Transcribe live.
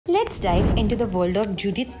Let's dive into the world of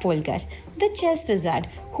Judit Polgar, the chess wizard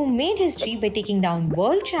who made history by taking down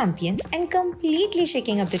world champions and completely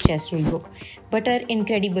shaking up the chess rulebook. But her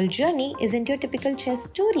incredible journey isn't your typical chess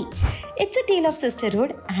story. It's a tale of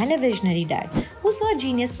sisterhood and a visionary dad who saw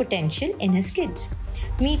genius potential in his kids.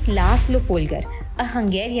 Meet Laszlo Polgar, a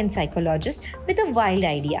Hungarian psychologist with a wild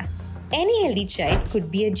idea. Any healthy child could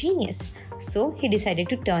be a genius. So he decided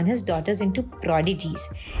to turn his daughters into prodigies.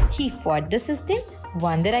 He fought the system,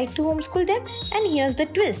 won the right to homeschool them, and here's the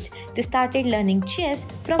twist. They started learning chess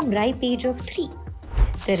from ripe age of 3.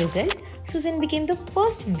 The result? Susan became the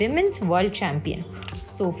first women's world champion.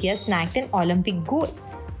 Sophia snagged an Olympic gold.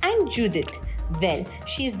 And Judith, well,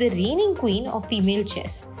 she is the reigning queen of female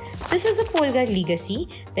chess. This is the Polgar legacy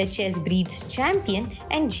where chess breeds champion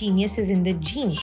and genius is in the genes.